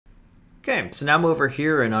Okay, so now I'm over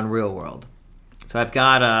here in Unreal World. So I've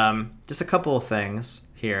got just a couple of things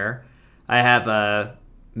here. I have a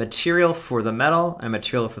material for the metal and a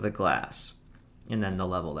material for the glass, and then the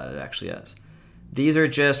level that it actually is. These are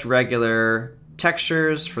just regular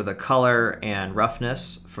textures for the color and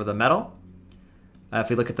roughness for the metal.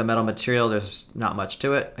 If we look at the metal material, there's not much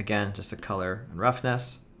to it. Again, just a color and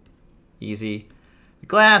roughness. Easy. The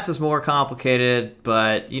glass is more complicated,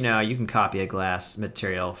 but you know, you can copy a glass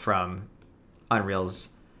material from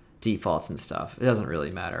Unreal's defaults and stuff. It doesn't really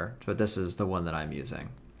matter, but this is the one that I'm using.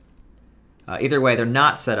 Either way, they're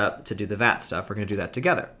not set up to do the VAT stuff. We're going to do that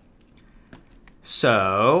together.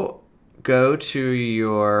 So go to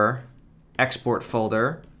your export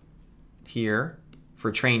folder here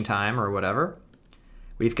for train time or whatever.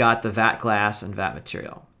 We've got the VAT glass and VAT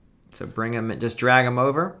material. So bring them, just drag them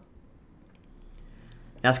over.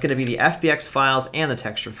 That's going to be the Fbx files and the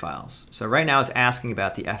texture files. So right now it's asking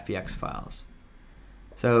about the Fbx files.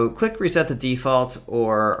 So click reset the default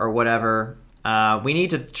or whatever. We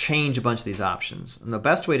need to change a bunch of these options. And the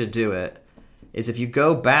best way to do it is if you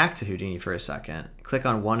go back to Houdini for a second, click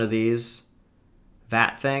on one of these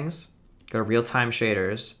VAT things, go to real-time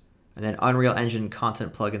shaders, and then Unreal Engine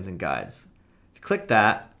content plugins and guides. If you click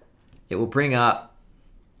that, it will bring up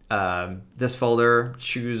this folder,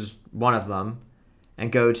 choose one of them,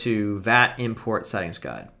 and go to VAT Import Settings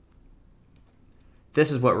Guide. This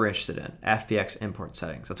is what we're interested in, Fbx Import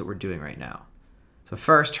Settings. That's what we're doing right now. So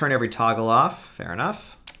first, turn every toggle off. Fair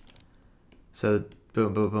enough. So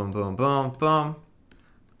boom, boom, boom, boom, boom, boom,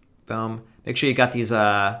 boom. Make sure you got these,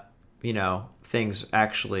 you know, things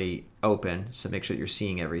actually open. So make sure that you're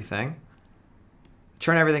seeing everything.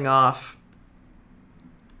 Turn everything off.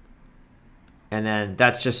 And then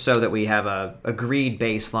that's just so that we have a agreed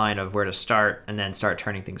baseline of where to start and then start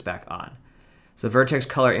turning things back on. So vertex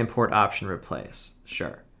color import option replace.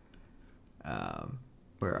 Sure.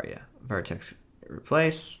 Where are you? Vertex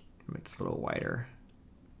replace. Make this a little wider.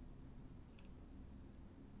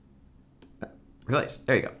 Replace.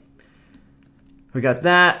 There you go. We got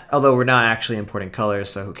that, although we're not actually importing colors,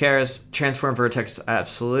 so who cares? Transform vertex to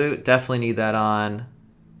absolute. Definitely need that on.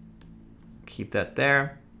 Keep that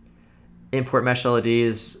there. Import mesh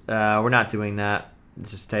LEDs. We're not doing that.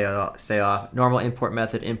 Just stay off. Normal import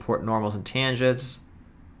method. Import normals and tangents.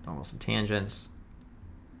 Normals and tangents.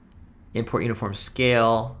 Import uniform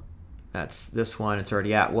scale. That's this one. It's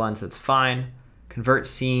already at 1, so it's fine. Convert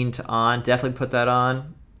scene to on. Definitely put that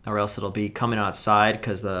on, or else it'll be coming outside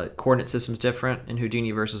because the coordinate system's different in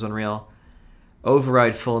Houdini versus Unreal.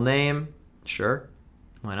 Override full name. Sure.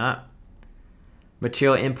 Why not?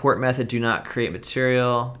 Material import method. Do not create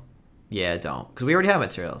material. Yeah, don't, because we already have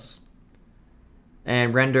materials.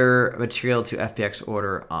 And render material to Fbx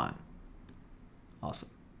order on. Awesome.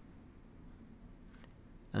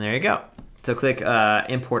 And there you go. So click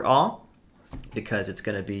import all, because it's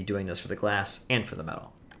going to be doing this for the glass and for the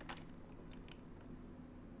metal.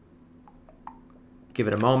 Give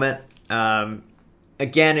it a moment.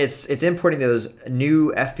 Again, it's importing those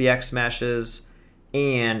new Fbx meshes,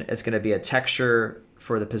 and it's going to be a texture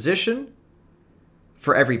for the position,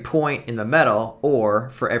 for every point in the metal, or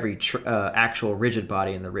for every actual rigid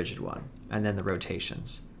body in the rigid one, and then the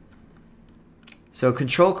rotations. So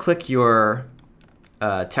control click your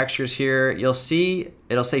textures here. You'll see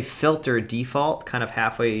it'll say filter default kind of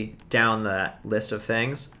halfway down the list of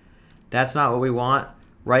things. That's not what we want.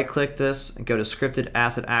 Right click this and go to scripted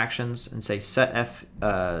asset actions and say set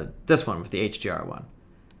this one with the HDR one.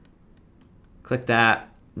 Click that.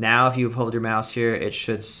 Now if you hold your mouse here, it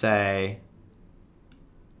should say,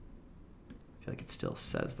 I feel like it still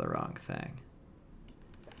says the wrong thing.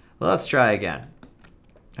 Well, let's try again.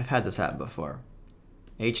 I've had this happen before.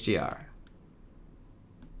 HDR.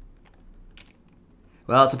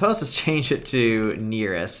 Well, it's supposed to change it to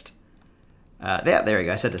nearest. Yeah, there we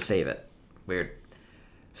go. I said to save it. Weird.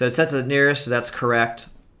 So it's set to the nearest, so that's correct.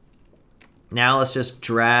 Now let's just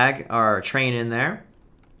drag our train in there.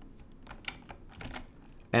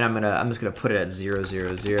 And I'm just gonna put it at 0,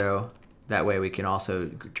 0, 0. That way we can also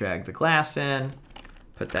drag the glass in,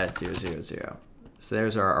 put that at 0, 0, 0. So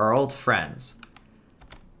there's our old friends.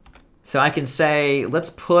 So I can say, let's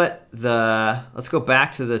go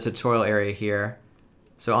back to the tutorial area here.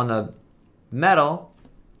 So on the metal,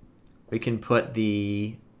 we can put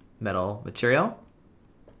the metal material.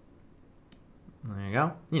 There you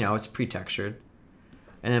go. You know, it's pre-textured.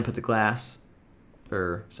 And then put the glass,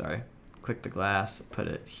 click the glass, put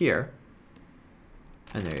it here.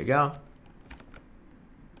 And there you go.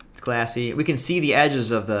 It's glassy. We can see the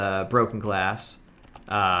edges of the broken glass.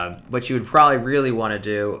 What you would probably really want to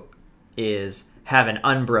do is have an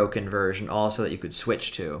unbroken version also that you could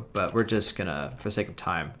switch to, but we're just gonna, for the sake of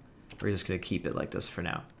time, we're just gonna keep it like this for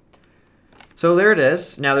now. So there it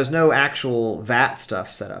is. Now there's no actual VAT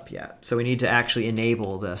stuff set up yet. So we need to actually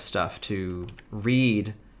enable this stuff to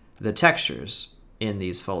read the textures in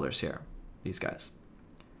these folders here, these guys.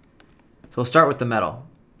 So we'll start with the metal.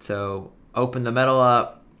 So open the metal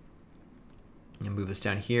up and move this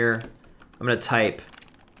down here. I'm gonna type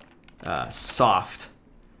soft.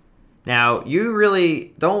 Now you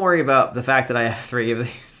really don't worry about the fact that I have 3 of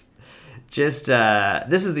these. Just,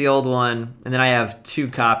 this is the old one, and then I have 2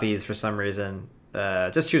 copies for some reason.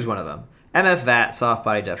 Just choose one of them. MF VAT, soft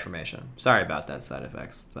body deformation. Sorry about that side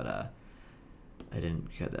effects, but I didn't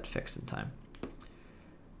get that fixed in time.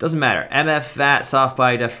 Doesn't matter. MF VAT, soft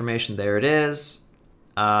body deformation, there it is.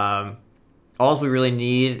 All we really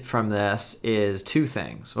need from this is 2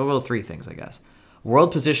 things. Well, 3 things, I guess.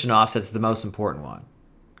 World position offset's the most important one.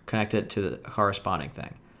 Connect it to the corresponding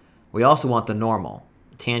thing. We also want the normal.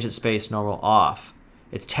 Tangent space normal off.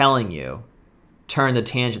 It's telling you turn the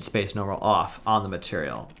tangent space normal off on the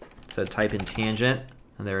material. So type in tangent,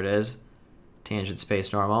 and there it is. Tangent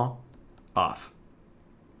space normal off.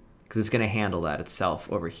 Because it's going to handle that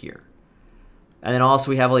itself over here. And then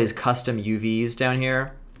also we have all these custom UVs down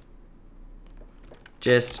here.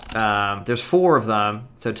 Just, there's 4 of them.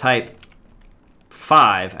 So type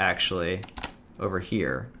 5 actually over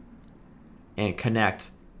here. And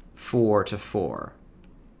connect 4 to 4.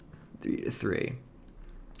 3 to 3,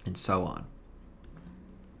 and so on.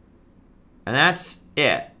 And that's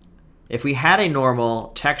it. If we had a normal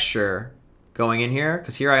texture going in here,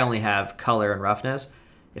 because here I only have color and roughness,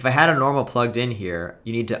 if I had a normal plugged in here,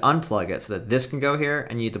 you need to unplug it so that this can go here,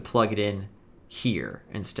 and you need to plug it in here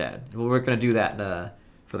instead. Well, we're going to do that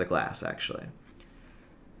for the glass, actually.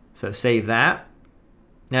 So save that.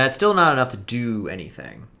 Now, it's still not enough to do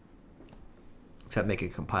anything, except make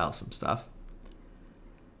it compile some stuff.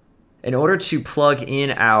 In order to plug in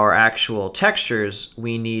our actual textures,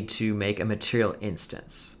 we need to make a material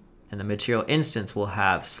instance. And the material instance will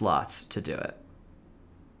have slots to do it.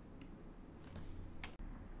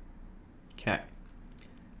 Okay.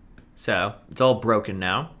 So it's all broken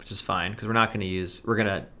now, which is fine, because we're not going to use,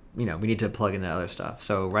 we need to plug in the other stuff.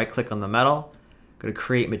 So right click on the metal, go to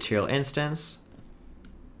create material instance,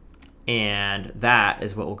 and that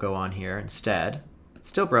is what will go on here instead. It's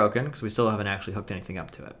still broken, because we still haven't actually hooked anything up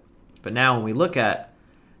to it. But now when we look at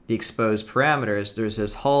the exposed parameters, there's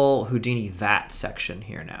this whole Houdini VAT section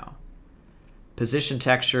here now. Position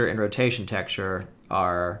texture and rotation texture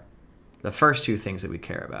are the first 2 things that we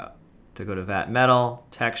care about. So go to VAT metal,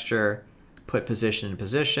 texture, put position in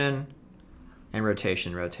position, and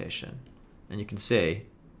rotation, rotation. And you can see,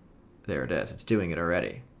 there it is. It's doing it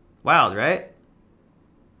already. Wild, right?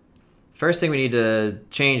 First thing we need to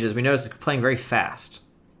change is we notice it's playing very fast.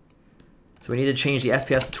 So we need to change the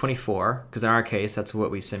FPS to 24, because in our case, that's what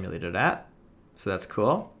we simulated at. So that's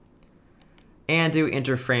cool. And do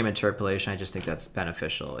interframe interpolation. I just think that's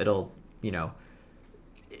beneficial. It'll,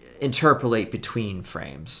 interpolate between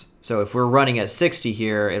frames. So if we're running at 60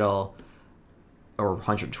 here, or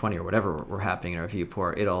 120 or whatever we're happening in our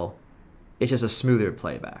viewport, it's just a smoother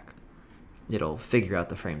playback. It'll figure out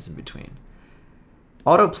the frames in between.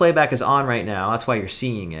 Auto playback is on right now. That's why you're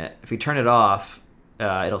seeing it. If we turn it off,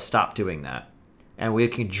 it'll stop doing that. And we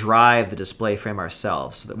can drive the display frame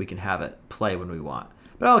ourselves so that we can have it play when we want.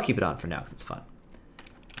 But I'll keep it on for now because it's fun.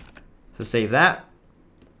 So save that.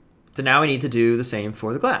 So now we need to do the same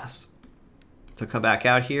for the glass. So come back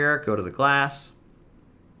out here, go to the glass.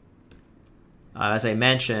 As I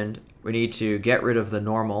mentioned, we need to get rid of the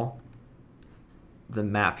normal, the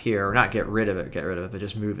map here, or not get rid of it, but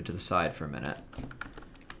just move it to the side for a minute.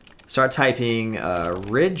 Start typing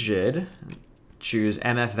rigid. Choose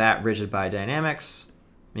MF VAT rigid by dynamics.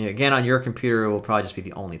 Again, on your computer, it will probably just be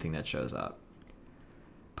the only thing that shows up.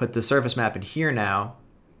 Put the surface map in here now,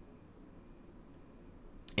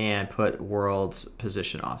 and put world's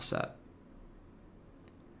position offset,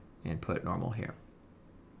 and put normal here.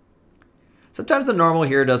 Sometimes the normal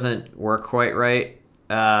here doesn't work quite right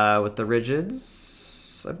with the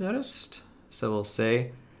rigids, I've noticed. So we'll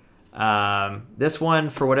see. This one,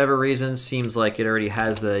 for whatever reason, seems like it already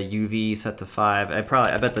has the UV set to 5.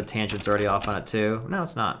 I bet the tangent's already off on it too. No,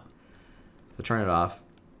 it's not. So turn it off.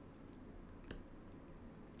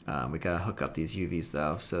 We gotta hook up these UVs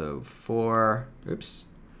though. So 4, oops,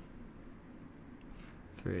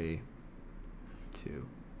 3, 2,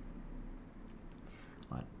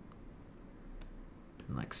 1,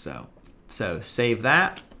 and like so. So save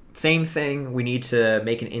that. Same thing, we need to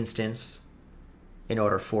make an instance in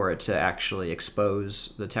order for it to actually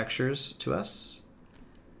expose the textures to us.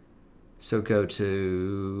 So go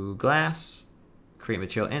to glass, create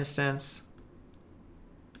material instance,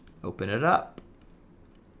 open it up.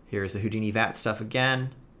 Here's the Houdini VAT stuff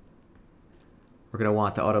again. We're going to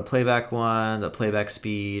want the auto playback one, the playback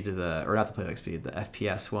speed, or not the playback speed, the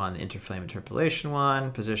FPS one, the interframe interpolation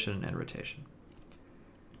one, position, and rotation.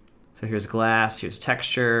 So here's glass, here's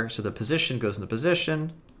texture. So the position goes in the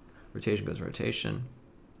position, rotation goes in rotation,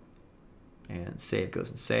 and save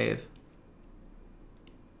goes in save.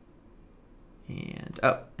 And,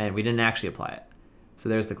 oh, and we didn't actually apply it. So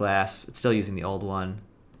there's the glass. It's still using the old one.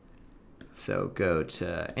 So go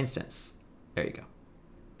to instance. There you go.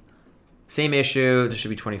 Same issue. This should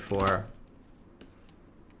be 24.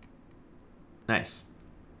 Nice.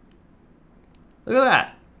 Look at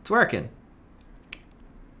that. It's working.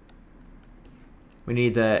 We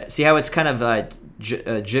need the... See how it's kind of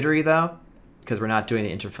jittery, though? Because we're not doing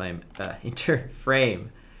the interframe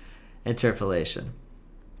interpolation.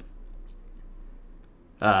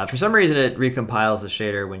 For some reason, it recompiles the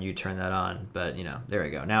shader when you turn that on. But, you know, there we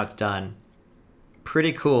go. Now it's done.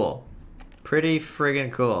 Pretty cool. Pretty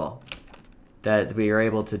friggin' cool that we are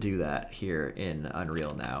able to do that here in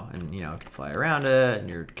Unreal now. And, you know, it can fly around it, and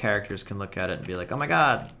your characters can look at it and be like, oh my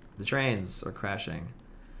god, the trains are crashing.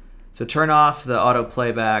 So turn off the auto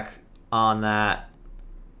playback on that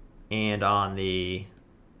and on the...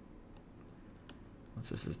 Once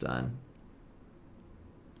this is done.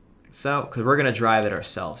 So, because we're going to drive it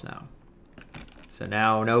ourselves now. So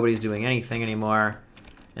now nobody's doing anything anymore.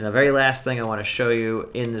 And the very last thing I want to show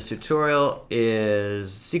you in this tutorial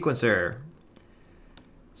is sequencer.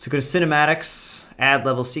 So go to cinematics, add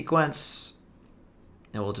level sequence,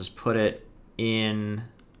 and we'll just put it in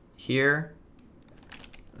here.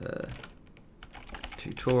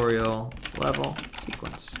 Tutorial level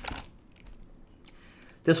sequence.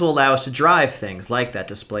 This will allow us to drive things like that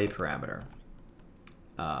display parameter.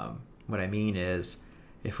 What I mean is,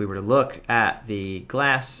 if we were to look at the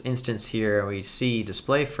glass instance here, we see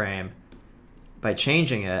display frame. By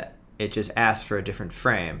changing it, it just asks for a different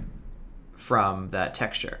frame from that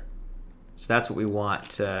texture. So that's what we want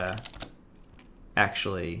to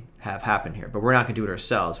actually have happen here. But we're not going to do it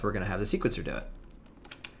ourselves. We're going to have the sequencer do it.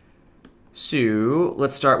 So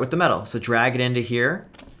let's start with the metal. So drag it into here.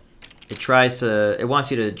 It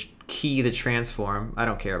wants you to key the transform. I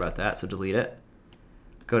don't care about that, so delete it.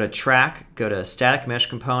 Go to track, go to static mesh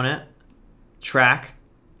component, track,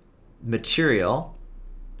 material,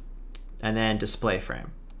 and then display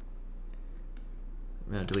frame.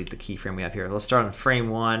 I'm going to delete the keyframe we have here. Let's start on frame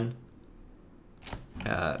 1,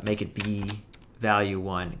 make it be value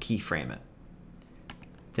 1, keyframe it.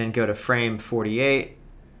 Then go to frame 48,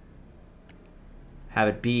 have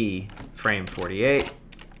it be frame 48,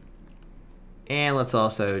 and let's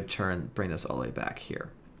also bring this all the way back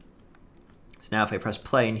here. So now if I press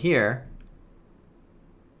play in here,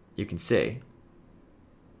 you can see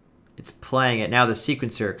it's playing it. Now the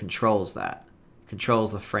sequencer controls that,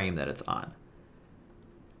 controls the frame that it's on.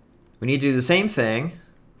 We need to do the same thing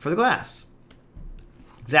for the glass.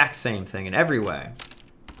 Exact same thing in every way.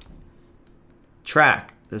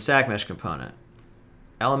 Track, the static mesh component,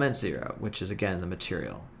 element 0, which is again the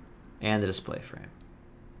material, and the display frame.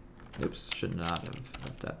 Oops, should not have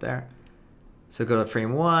left that there. So go to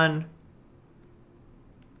frame 1,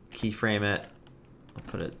 keyframe it. I'll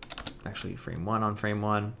put it, actually frame 1 on frame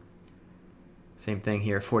 1. Same thing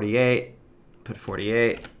here, 48, put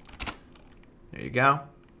 48. There you go.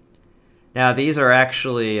 Now these are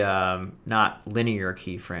actually not linear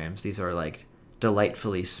keyframes. These are like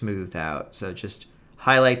delightfully smoothed out. So just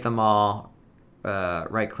highlight them all,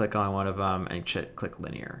 right click on one of them, and click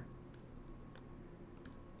linear.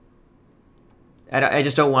 I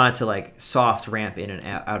just don't want it to like soft ramp in and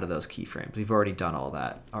out of those keyframes. We've already done all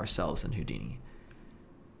that ourselves in Houdini.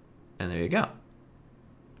 And there you go.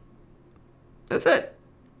 That's it.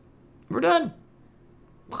 We're done.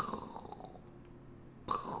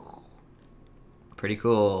 Pretty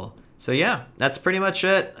cool. So yeah, that's pretty much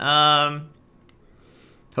it.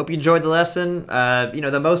 Hope you enjoyed the lesson. You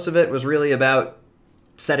know, the most of it was really about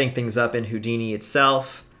setting things up in Houdini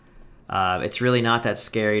itself. It's really not that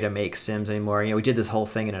scary to make sims anymore. You know, we did this whole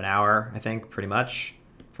thing in an hour, I think, pretty much,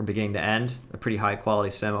 from beginning to end. A pretty high quality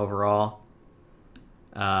sim overall.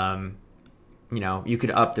 You know, you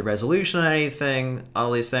could up the resolution on anything,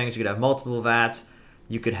 all these things. You could have multiple VATs.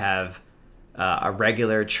 You could have a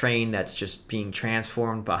regular train that's just being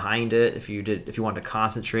transformed behind it. If you want to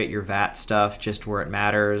concentrate your VAT stuff just where it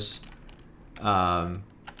matters.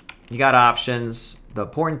 You got options. The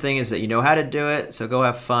important thing is that you know how to do it, so go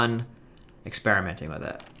have fun experimenting with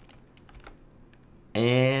it.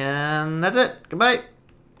 And that's it. Goodbye.